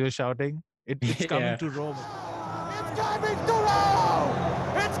that what you're shouting? It's coming to Rome. It's coming to Rome!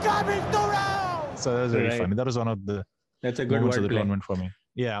 It's coming to Rome! So that was really funny. That was one of the That's a good moments of the wordplay. tournament for me.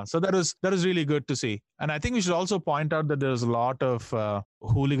 Yeah, so that was really good to see. And I think we should also point out that there's a lot of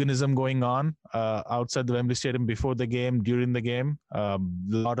hooliganism going on outside the Wembley Stadium before the game, during the game. A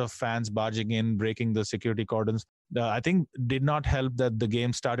lot of fans barging in, breaking the security cordons. I think did not help that the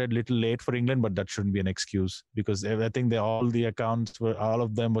game started a little late for England, but that shouldn't be an excuse, because I think all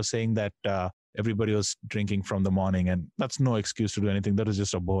of them were saying that everybody was drinking from the morning, and that's no excuse to do anything. That is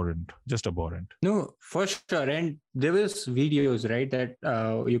just abhorrent. No, for sure. And there was videos, right, that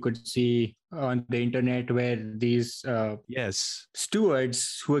you could see on the internet where these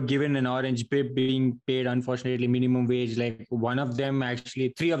stewards who were given an orange bib being paid, unfortunately, minimum wage. Like one of them,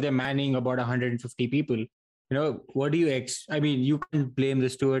 actually, 3 of them manning about 150 people. What do you I mean, you can't blame the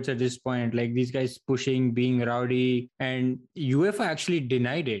stewards at this point. Like these guys pushing, being rowdy, and UEFA actually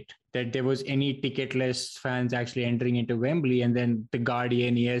denied it, that there was any ticketless fans actually entering into Wembley. And then The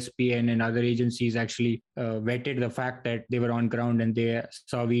Guardian, ESPN and other agencies actually vetted the fact that they were on ground and they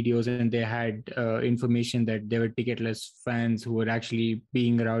saw videos and they had information that there were ticketless fans who were actually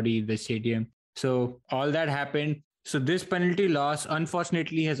being rowdy in the stadium. So all that happened. So this penalty loss,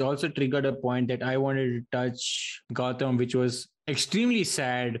 unfortunately, has also triggered a point that I wanted to touch, Gautam, which was extremely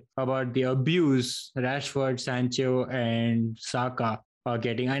sad about the abuse Rashford, Sancho and Saka are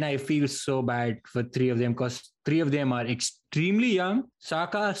getting. And I feel so bad for 3 of them, because 3 of them are extremely young.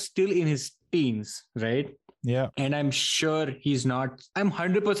 Saka still in his teens, right? Yeah. And I'm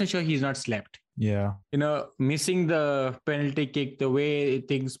 100% sure he's not slept. Yeah. Missing the penalty kick, the way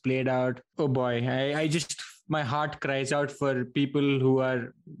things played out. Oh boy, my heart cries out for people who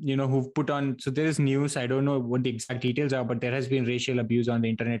are, who've put on. So there is news. I don't know what the exact details are, but there has been racial abuse on the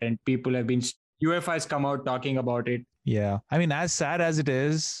internet and UEFA has come out talking about it. Yeah. I mean, as sad as it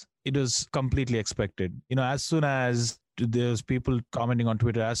is, it was completely expected. As soon as there's people commenting on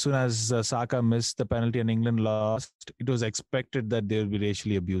Twitter, as soon as Saka missed the penalty and England lost, it was expected that they will be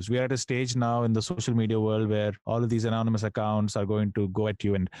racially abused. We are at a stage now in the social media world where all of these anonymous accounts are going to go at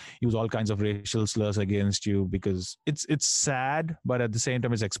you and use all kinds of racial slurs against you, because it's sad, but at the same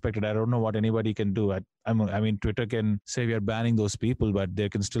time it's expected. I don't know what anybody can do. I mean, Twitter can say we are banning those people, but they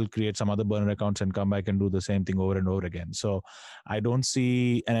can still create some other burner accounts and come back and do the same thing over and over again. So I don't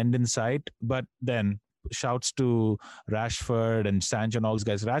see an end in sight. But then shouts to Rashford and Sancho and all those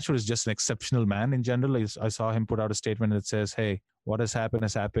guys. Rashford is just an exceptional man in general. I saw him put out a statement that says, hey, what has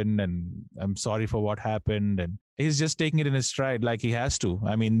happened, and I'm sorry for what happened. And he's just taking it in his stride like he has to.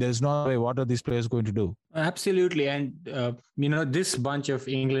 I mean, there's no way. What are these players going to do? Absolutely. And, this bunch of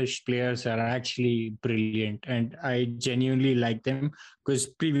English players are actually brilliant. And I genuinely like them, because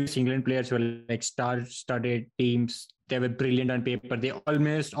previous England players were like star-studded teams. They were brilliant on paper. They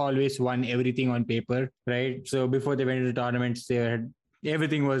almost always won everything on paper, right? So before they went into tournaments,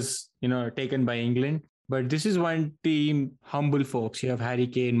 everything was, taken by England. But this is one team, humble folks. You have Harry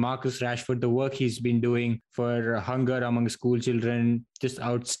Kane, Marcus Rashford, the work he's been doing for hunger among school children, just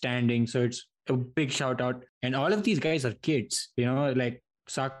outstanding. So it's a big shout out. And all of these guys are kids, like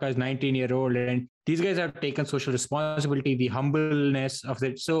Saka is 19-year-old, and these guys have taken social responsibility, the humbleness of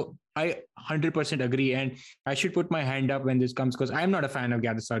it. So I 100% agree. And I should put my hand up when this comes, because I'm not a fan of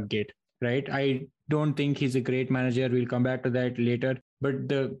Gareth Southgate, right? I don't think he's a great manager. We'll come back to that later. But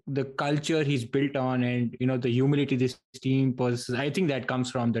the culture he's built on, and, the humility this team possesses, I think that comes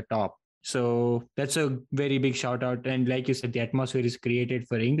from the top. So that's a very big shout out. And like you said, the atmosphere is created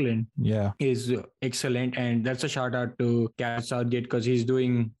for England. Yeah, is excellent. And that's a shout out to Gareth Southgate, because he's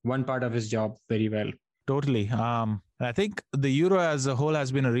doing one part of his job very well. Totally. I think the Euro as a whole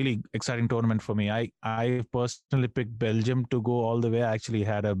has been a really exciting tournament for me. I personally picked Belgium to go all the way. I actually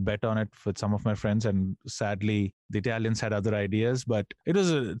had a bet on it with some of my friends, and sadly the Italians had other ideas, but it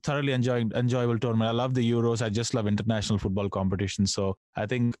was a thoroughly enjoyable tournament. I love the Euros. I just love international football competitions. So I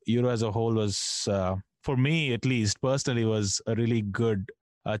think Euro as a whole was, for me at least personally, was a really good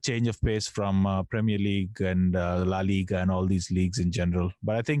change of pace from Premier League and La Liga and all these leagues in general.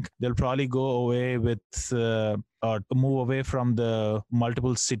 But I think they'll probably go away with or move away from the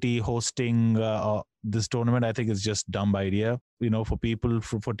multiple city hosting this tournament. I think it's just a dumb idea. For people,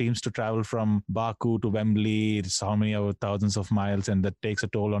 for teams to travel from Baku to Wembley, it's how many thousands of miles, and that takes a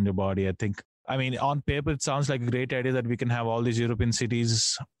toll on your body. I mean, on paper, it sounds like a great idea that we can have all these European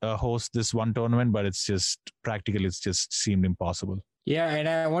cities host this one tournament, but it's just practically, it's just seemed impossible. Yeah, and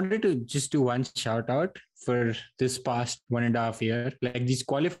I wanted to just do one shout out for this past 1.5 years. Like, these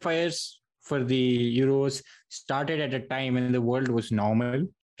qualifiers for the Euros started at a time when the world was normal,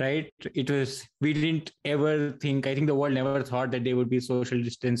 right? We didn't ever think, I think the world never thought that they would be social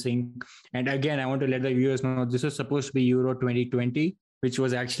distancing. And again, I want to let the viewers know this was supposed to be Euro 2020, which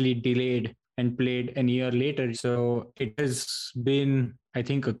was actually delayed and played a year later. So it has been, I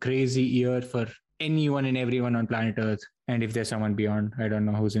think, a crazy year for anyone and everyone on planet Earth. And if there's someone beyond, I don't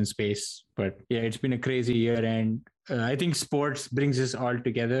know who's in space. But yeah, it's been a crazy year. And I think sports brings us all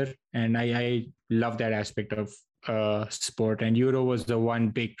together. And I love that aspect of sport. And Euro was the one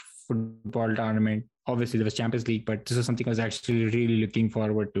big football tournament. Obviously, there was Champions League, but this is something I was actually really looking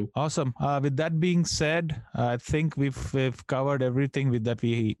forward to. Awesome. With that being said, I think we've covered everything that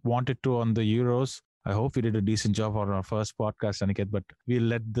we wanted to on the Euros. I hope we did a decent job on our first podcast, Aniket, but we'll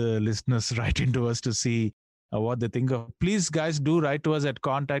let the listeners write into us to see what they think of. Please, guys, do write to us at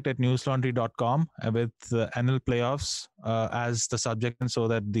contact@newslaundry.com with NL Playoffs as the subject, and so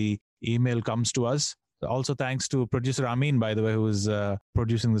that the email comes to us. Also, thanks to producer Amin, by the way, who is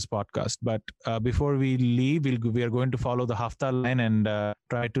producing this podcast. But before we leave, we are going to follow the Hafta line and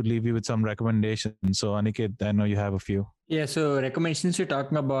try to leave you with some recommendations. So, Aniket, I know you have a few. Yeah, so recommendations, you're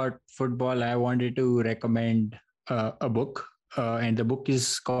talking about football. I wanted to recommend a book, and the book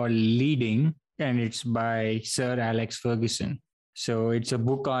is called Leading, and it's by Sir Alex Ferguson. So it's a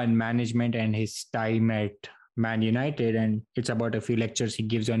book on management and his time at Man United, and it's about a few lectures he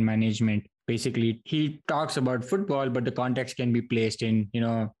gives on management. Basically, he talks about football, but the context can be placed in,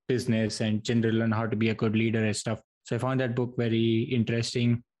 business and general and how to be a good leader and stuff. So I found that book very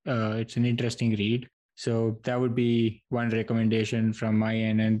interesting. It's an interesting read. So that would be one recommendation from my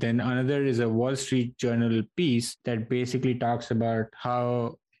end. And then another is a Wall Street Journal piece that basically talks about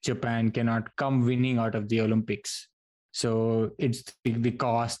how Japan cannot come winning out of the Olympics. So it's the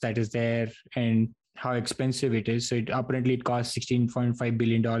cost that is there and how expensive it is. So apparently it costs $16.5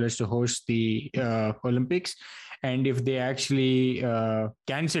 billion to host the Olympics. And if they actually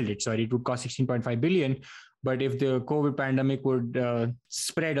canceled it, it would cost $16.5 billion. But if the COVID pandemic would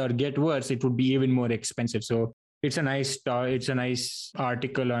spread or get worse, it would be even more expensive. So it's a nice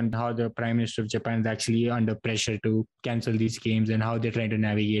article on how the Prime Minister of Japan is actually under pressure to cancel these games and how they're trying to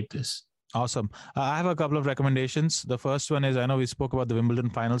navigate this. Awesome. I have a couple of recommendations. The first one is, I know we spoke about the Wimbledon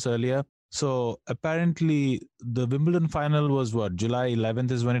finals earlier. So apparently the Wimbledon final was July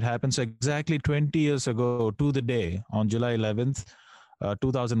 11th is when it happened. So exactly 20 years ago to the day, on July 11th,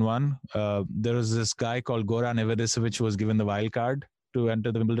 2001, there was this guy called Goran Ivanisevic who was given the wild card to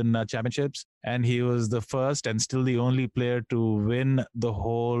enter the Wimbledon championships. And he was the first and still the only player to win the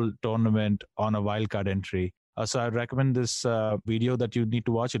whole tournament on a wild card entry. So I recommend this video that you need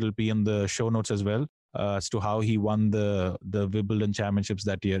to watch. It'll be in the show notes as well, as to how he won the Wimbledon championships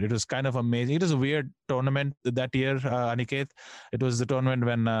that year. It was kind of amazing. It was a weird tournament that year, Aniket. It was the tournament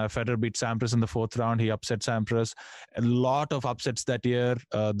when Federer beat Sampras in the fourth round. He upset Sampras. A lot of upsets that year.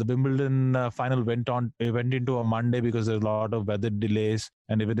 The Wimbledon final went into a Monday because there's a lot of weather delays.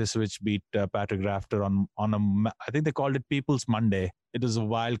 And Ivanisevic beat Patrick Rafter on I think they called it People's Monday. It was a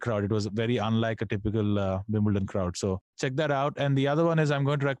wild crowd. It was very unlike a typical Wimbledon crowd. So check that out. And the other one is, I'm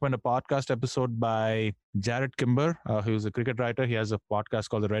going to recommend a podcast episode by Jared Kimber, who's a cricket writer. He has a podcast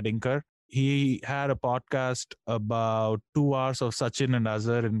called The Red Inker. He had a podcast about 2 hours of Sachin and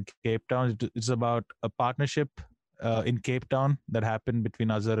Azhar in Cape Town. It's about a partnership in Cape Town that happened between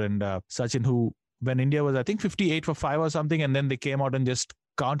Azhar and Sachin, who, when India was, I think, 58 for 5 or something, and then they came out and just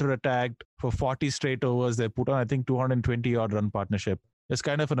counter-attacked for 40 straight overs. They put on, I think, 220-odd run partnership. It's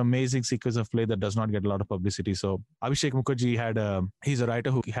kind of an amazing sequence of play that does not get a lot of publicity. So Abhishek Mukherjee he's a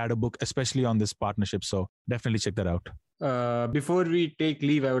writer who had a book especially on this partnership. So definitely check that out. Before we take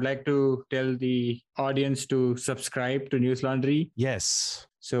leave, I would like to tell the audience to subscribe to News Laundry. Yes.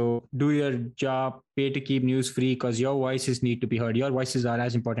 So do your job, pay to keep news free, because your voices need to be heard. Your voices are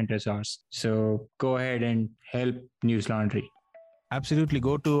as important as ours. So go ahead and help News Laundry. Absolutely.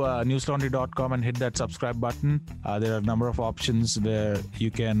 Go to newslaundry.com and hit that subscribe button. There are a number of options where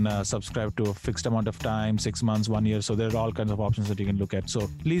you can subscribe to a fixed amount of time, 6 months, 1 year. So there are all kinds of options that you can look at. So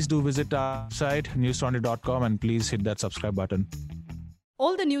please do visit our site, newslaundry.com, and please hit that subscribe button.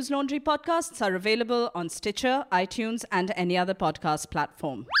 All the News Laundry podcasts are available on Stitcher, iTunes, and any other podcast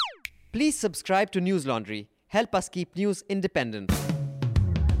platform. Please subscribe to News Laundry. Help us keep news independent.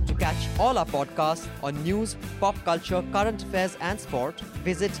 To catch all our podcasts on news, pop culture, current affairs, and sport,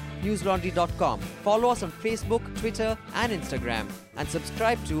 visit newslaundry.com. Follow us on Facebook, Twitter, and Instagram, and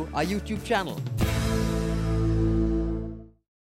subscribe to our YouTube channel.